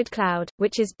hybrid cloud,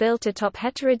 which is built atop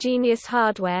heterogeneous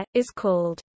hardware, is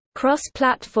called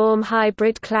cross-platform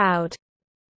hybrid cloud.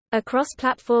 A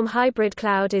cross-platform hybrid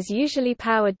cloud is usually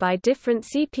powered by different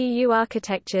CPU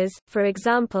architectures, for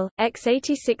example,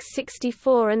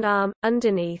 x86-64 and ARM,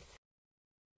 underneath.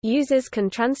 Users can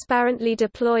transparently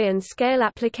deploy and scale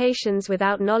applications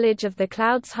without knowledge of the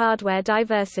cloud's hardware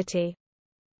diversity.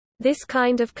 This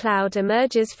kind of cloud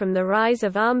emerges from the rise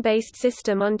of ARM-based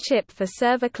system-on-chip for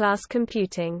server-class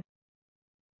computing.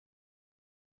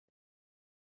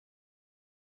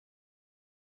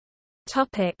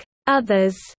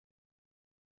 Others.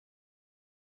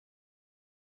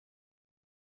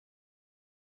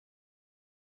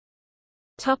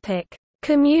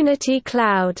 Community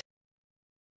cloud.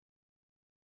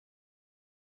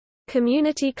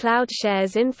 Community cloud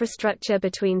shares infrastructure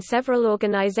between several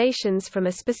organizations from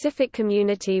a specific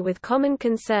community with common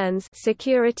concerns,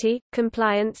 security,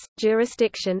 compliance,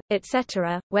 jurisdiction,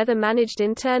 etc., whether managed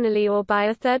internally or by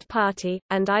a third party,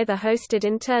 and either hosted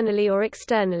internally or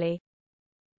externally.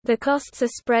 The costs are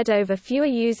spread over fewer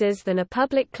users than a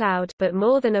public cloud, but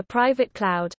more than a private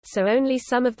cloud, so only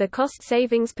some of the cost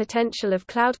savings potential of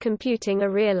cloud computing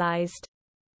are realized.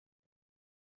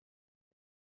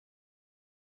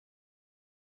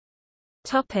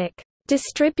 Topic: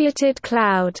 Distributed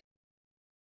cloud.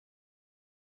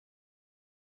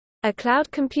 A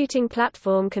cloud computing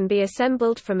platform can be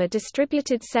assembled from a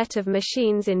distributed set of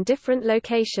machines in different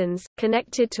locations,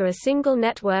 connected to a single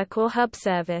network or hub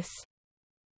service.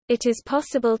 It is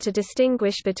possible to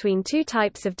distinguish between two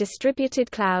types of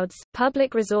distributed clouds: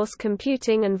 public resource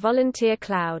computing and volunteer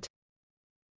cloud.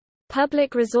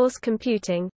 Public resource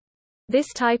computing.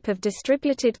 This type of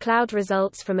distributed cloud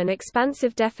results from an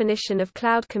expansive definition of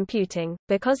cloud computing,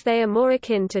 because they are more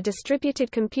akin to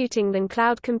distributed computing than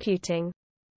cloud computing.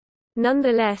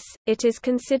 Nonetheless, it is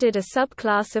considered a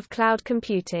subclass of cloud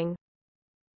computing.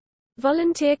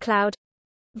 Volunteer cloud.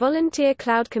 Volunteer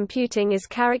cloud computing is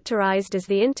characterized as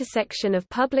the intersection of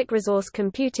public resource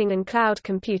computing and cloud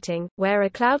computing, where a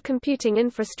cloud computing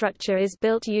infrastructure is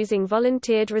built using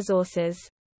volunteered resources.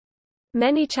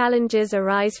 Many challenges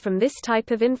arise from this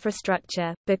type of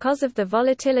infrastructure, because of the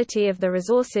volatility of the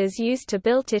resources used to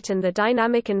build it and the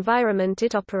dynamic environment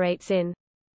it operates in.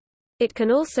 It can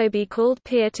also be called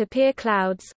peer-to-peer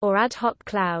clouds, or ad hoc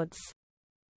clouds.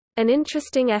 An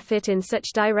interesting effort in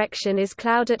such direction is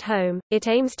Cloud at Home. It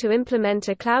aims to implement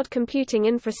a cloud computing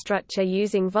infrastructure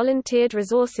using volunteered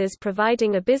resources,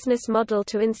 providing a business model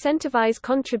to incentivize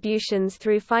contributions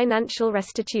through financial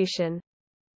restitution.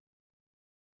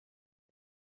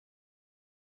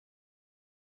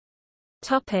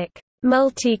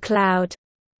 Multicloud.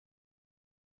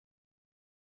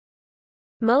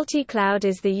 Multicloud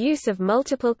is the use of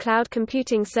multiple cloud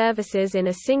computing services in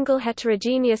a single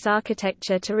heterogeneous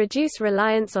architecture to reduce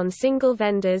reliance on single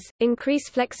vendors, increase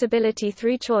flexibility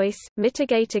through choice,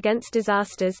 mitigate against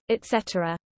disasters,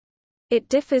 etc. It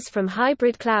differs from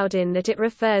hybrid cloud in that it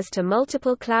refers to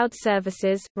multiple cloud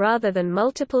services, rather than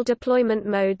multiple deployment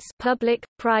modes: public,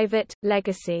 private,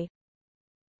 legacy.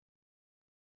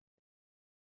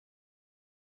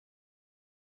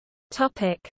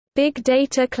 Big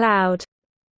data cloud.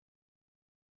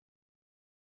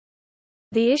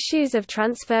 The issues of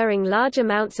transferring large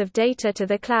amounts of data to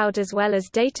the cloud as well as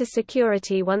data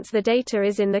security once the data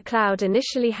is in the cloud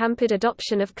initially hampered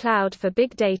adoption of cloud for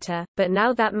big data, but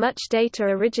now that much data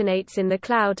originates in the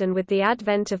cloud and with the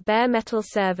advent of bare metal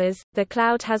servers, the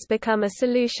cloud has become a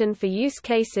solution for use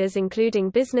cases including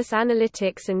business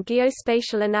analytics and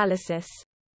geospatial analysis.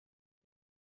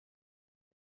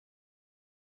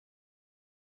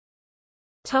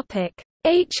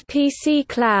 HPC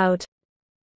cloud.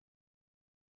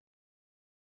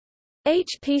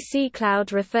 HPC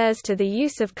cloud refers to the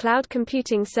use of cloud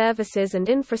computing services and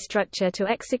infrastructure to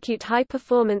execute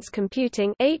high-performance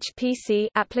computing (HPC)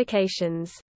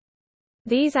 applications.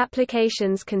 These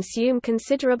applications consume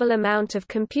considerable amount of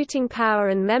computing power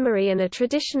and memory and are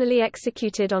traditionally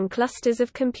executed on clusters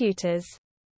of computers.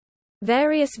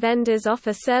 Various vendors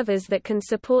offer servers that can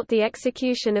support the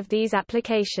execution of these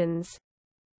applications.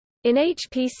 In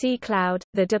HPC Cloud,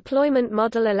 the deployment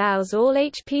model allows all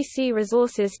HPC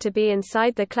resources to be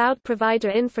inside the cloud provider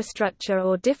infrastructure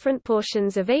or different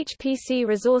portions of HPC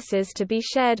resources to be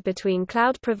shared between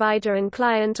cloud provider and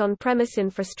client on-premise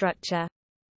infrastructure.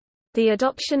 The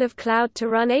adoption of cloud to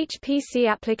run HPC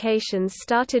applications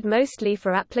started mostly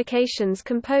for applications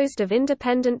composed of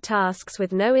independent tasks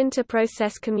with no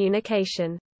inter-process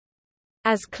communication.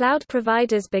 As cloud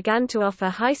providers began to offer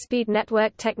high-speed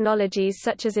network technologies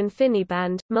such as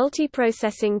InfiniBand,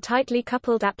 multi-processing tightly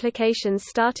coupled applications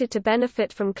started to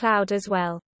benefit from cloud as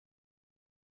well.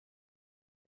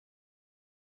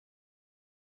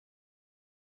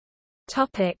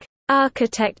 Topic: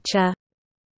 Architecture.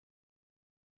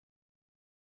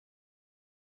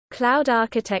 Cloud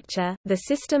architecture, the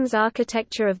systems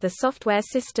architecture of the software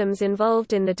systems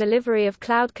involved in the delivery of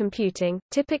cloud computing,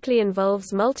 typically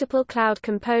involves multiple cloud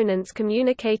components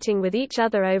communicating with each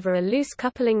other over a loose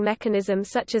coupling mechanism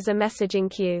such as a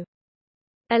messaging queue.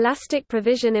 Elastic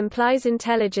provision implies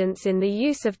intelligence in the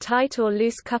use of tight or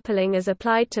loose coupling as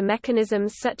applied to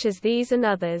mechanisms such as these and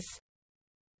others.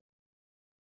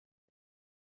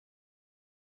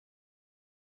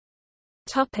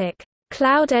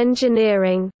 Cloud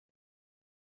engineering.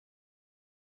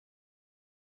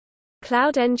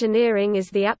 Cloud engineering is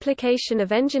the application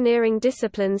of engineering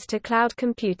disciplines to cloud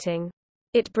computing.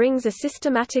 It brings a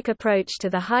systematic approach to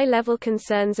the high-level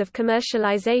concerns of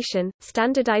commercialization,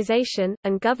 standardization,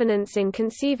 and governance in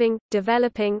conceiving,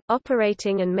 developing,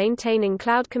 operating and maintaining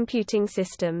cloud computing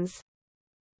systems.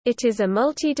 It is a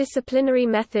multidisciplinary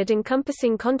method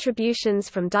encompassing contributions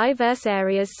from diverse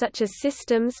areas such as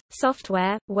systems,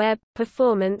 software, web,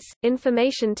 performance,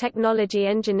 information technology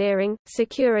engineering,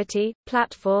 security,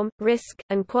 platform, risk,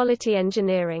 and quality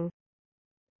engineering.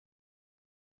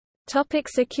 Topic: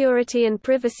 security and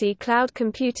privacy. Cloud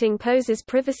computing poses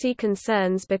privacy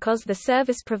concerns because the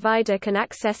service provider can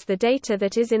access the data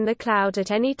that is in the cloud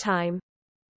at any time.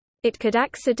 It could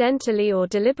accidentally or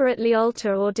deliberately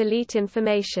alter or delete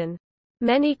information.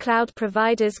 Many cloud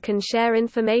providers can share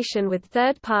information with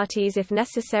third parties if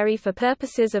necessary for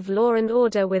purposes of law and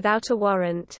order without a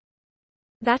warrant.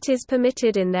 That is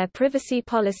permitted in their privacy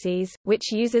policies,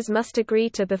 which users must agree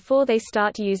to before they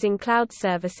start using cloud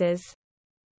services.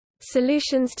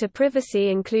 Solutions to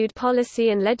privacy include policy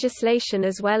and legislation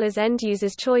as well as end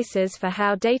users' choices for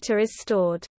how data is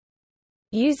stored.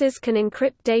 Users can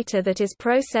encrypt data that is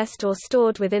processed or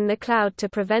stored within the cloud to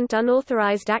prevent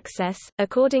unauthorized access.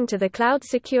 According to the Cloud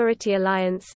Security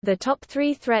Alliance, the top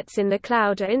 3 threats in the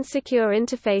cloud are insecure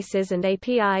interfaces and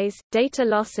APIs, data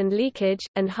loss and leakage,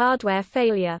 and hardware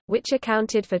failure, which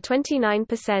accounted for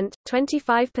 29%,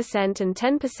 25% and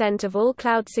 10% of all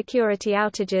cloud security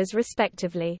outages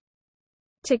respectively.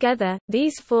 Together,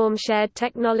 these form shared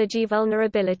technology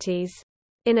vulnerabilities.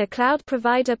 In a cloud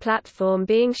provider platform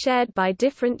being shared by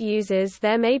different users,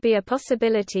 there may be a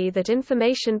possibility that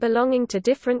information belonging to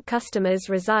different customers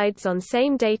resides on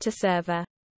same data server.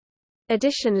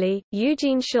 Additionally,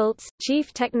 Eugene Schultz,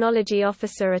 Chief Technology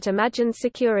Officer at Imagine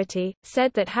Security,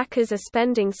 said that hackers are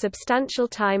spending substantial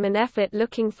time and effort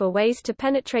looking for ways to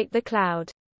penetrate the cloud.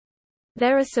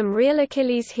 There are some real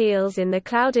Achilles heels in the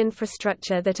cloud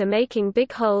infrastructure that are making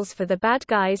big holes for the bad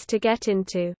guys to get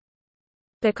into.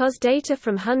 Because data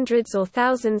from hundreds or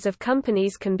thousands of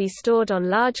companies can be stored on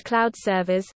large cloud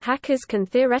servers, hackers can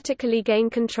theoretically gain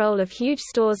control of huge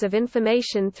stores of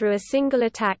information through a single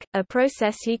attack, a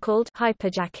process he called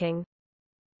hyperjacking.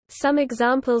 Some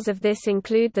examples of this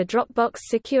include the Dropbox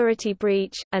security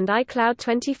breach, and iCloud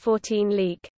 2014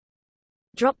 leak.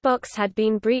 Dropbox had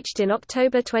been breached in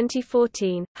October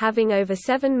 2014, having over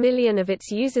 7 million of its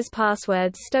users'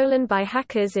 passwords stolen by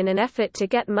hackers in an effort to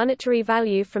get monetary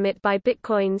value from it by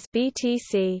Bitcoins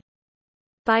 (BTC).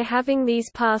 By having these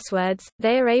passwords,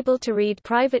 they are able to read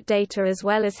private data as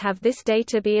well as have this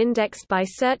data be indexed by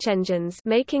search engines,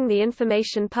 making the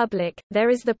information public. There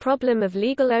is the problem of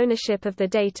legal ownership of the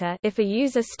data. If a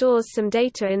user stores some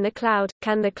data in the cloud,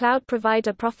 can the cloud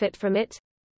provider profit from it?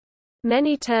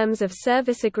 Many terms of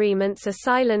service agreements are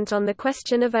silent on the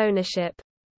question of ownership.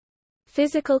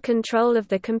 Physical control of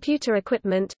the computer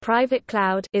equipment, private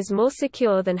cloud, is more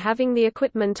secure than having the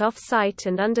equipment off-site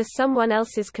and under someone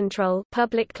else's control,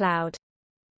 public cloud.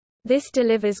 This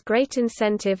delivers great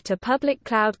incentive to public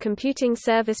cloud computing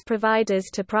service providers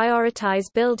to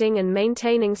prioritize building and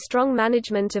maintaining strong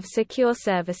management of secure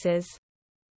services.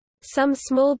 Some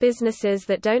small businesses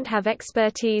that don't have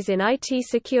expertise in IT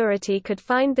security could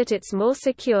find that it's more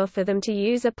secure for them to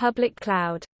use a public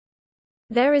cloud.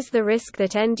 There is the risk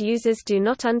that end users do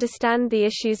not understand the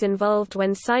issues involved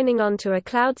when signing on to a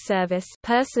cloud service.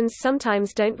 Persons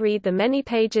sometimes don't read the many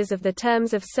pages of the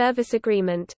terms of service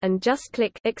agreement, and just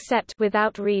click accept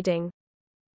without reading.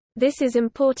 This is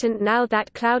important now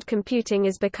that cloud computing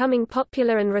is becoming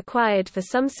popular and required for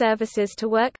some services to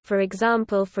work, for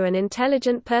example for an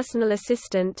intelligent personal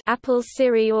assistant, Apple's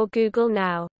Siri or Google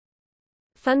Now.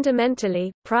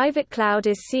 Fundamentally, private cloud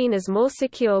is seen as more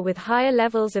secure with higher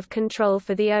levels of control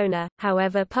for the owner,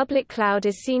 however public cloud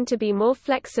is seen to be more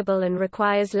flexible and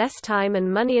requires less time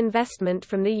and money investment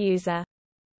from the user.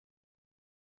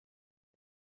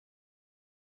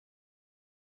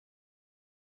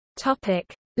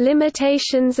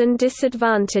 Limitations and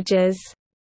disadvantages.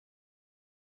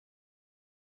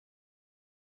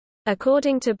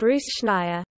 According to Bruce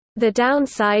Schneier, the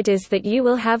downside is that you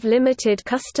will have limited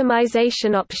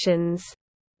customization options.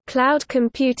 Cloud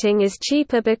computing is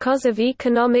cheaper because of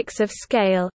economics of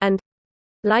scale, and,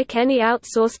 like any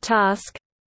outsourced task,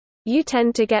 you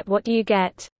tend to get what you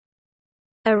get.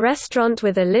 A restaurant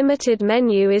with a limited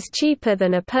menu is cheaper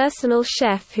than a personal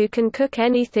chef who can cook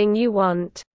anything you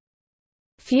want.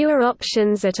 Fewer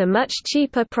options at a much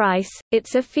cheaper price,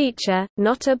 it's a feature,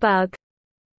 not a bug.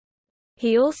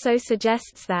 He also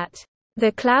suggests that,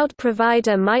 the cloud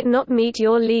provider might not meet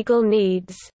your legal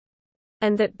needs,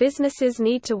 and that businesses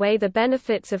need to weigh the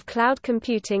benefits of cloud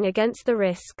computing against the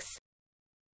risks.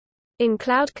 In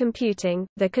cloud computing,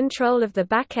 the control of the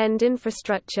back-end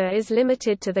infrastructure is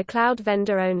limited to the cloud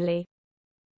vendor only.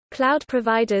 Cloud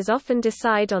providers often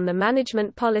decide on the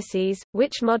management policies,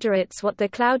 which moderates what the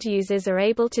cloud users are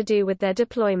able to do with their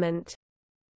deployment.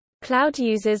 Cloud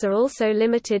users are also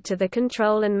limited to the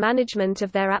control and management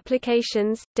of their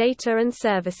applications, data and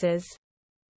services.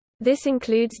 This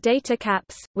includes data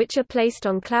caps, which are placed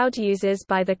on cloud users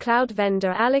by the cloud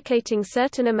vendor allocating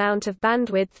certain amount of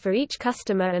bandwidth for each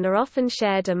customer and are often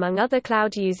shared among other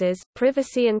cloud users.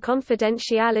 Privacy and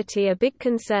confidentiality are big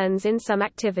concerns in some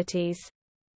activities.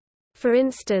 For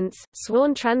instance,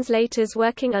 sworn translators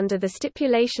working under the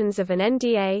stipulations of an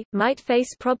NDA might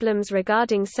face problems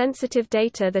regarding sensitive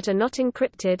data that are not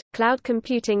encrypted. Cloud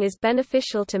computing is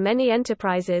beneficial to many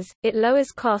enterprises, it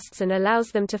lowers costs and allows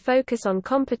them to focus on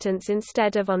competence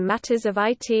instead of on matters of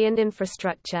IT and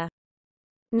infrastructure.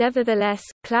 Nevertheless,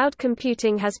 cloud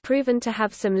computing has proven to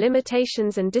have some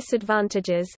limitations and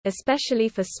disadvantages, especially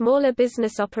for smaller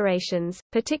business operations,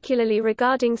 particularly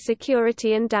regarding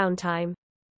security and downtime.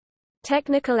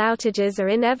 Technical outages are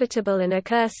inevitable and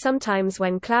occur sometimes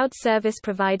when cloud service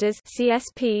providers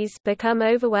 (CSPs) become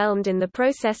overwhelmed in the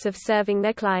process of serving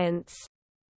their clients.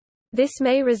 This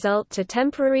may result to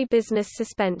temporary business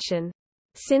suspension.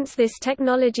 Since this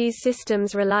technology's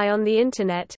systems rely on the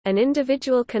Internet, an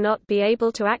individual cannot be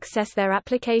able to access their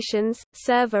applications,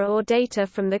 server or data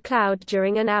from the cloud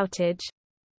during an outage.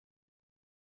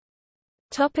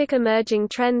 Emerging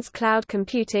trends. Cloud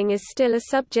computing is still a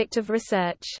subject of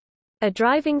research. A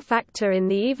driving factor in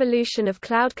the evolution of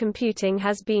cloud computing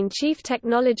has been chief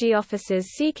technology officers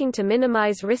seeking to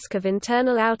minimize risk of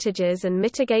internal outages and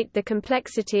mitigate the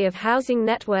complexity of housing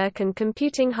network and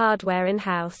computing hardware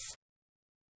in-house.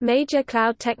 Major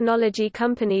cloud technology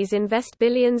companies invest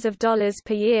billions of dollars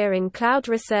per year in cloud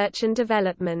research and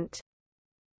development.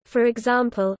 For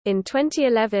example, in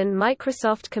 2011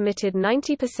 Microsoft committed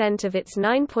 90% of its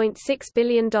 $9.6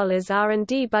 billion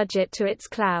R&D budget to its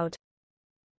cloud.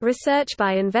 Research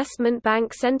by investment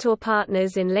bank Centaur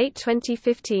Partners in late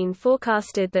 2015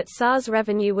 forecasted that SaaS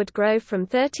revenue would grow from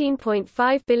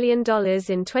 $13.5 billion in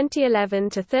 2011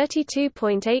 to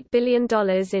 $32.8 billion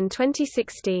in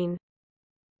 2016.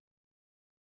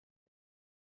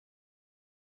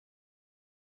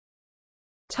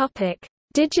 Topic: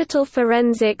 Digital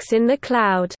forensics in the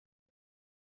cloud.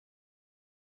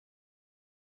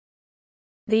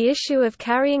 The issue of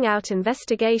carrying out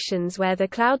investigations where the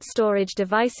cloud storage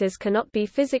devices cannot be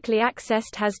physically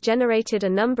accessed has generated a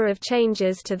number of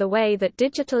changes to the way that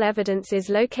digital evidence is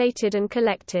located and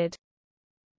collected.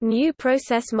 New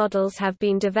process models have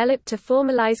been developed to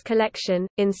formalize collection.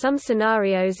 In some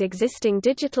scenarios, existing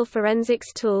digital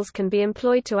forensics tools can be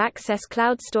employed to access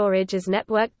cloud storage as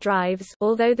networked drives,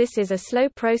 although this is a slow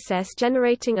process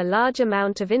generating a large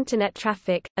amount of internet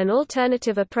traffic. An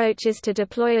alternative approach is to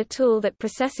deploy a tool that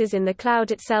processes in the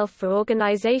cloud itself for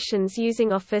organizations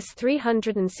using Office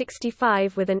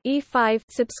 365 with an E5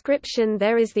 subscription.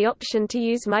 There is the option to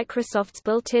use Microsoft's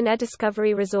built-in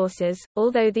eDiscovery resources,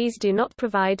 although these do not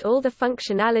provide all the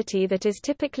functionality that is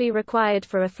typically required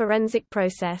for a forensic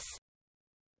process.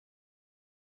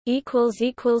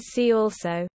 See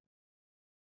also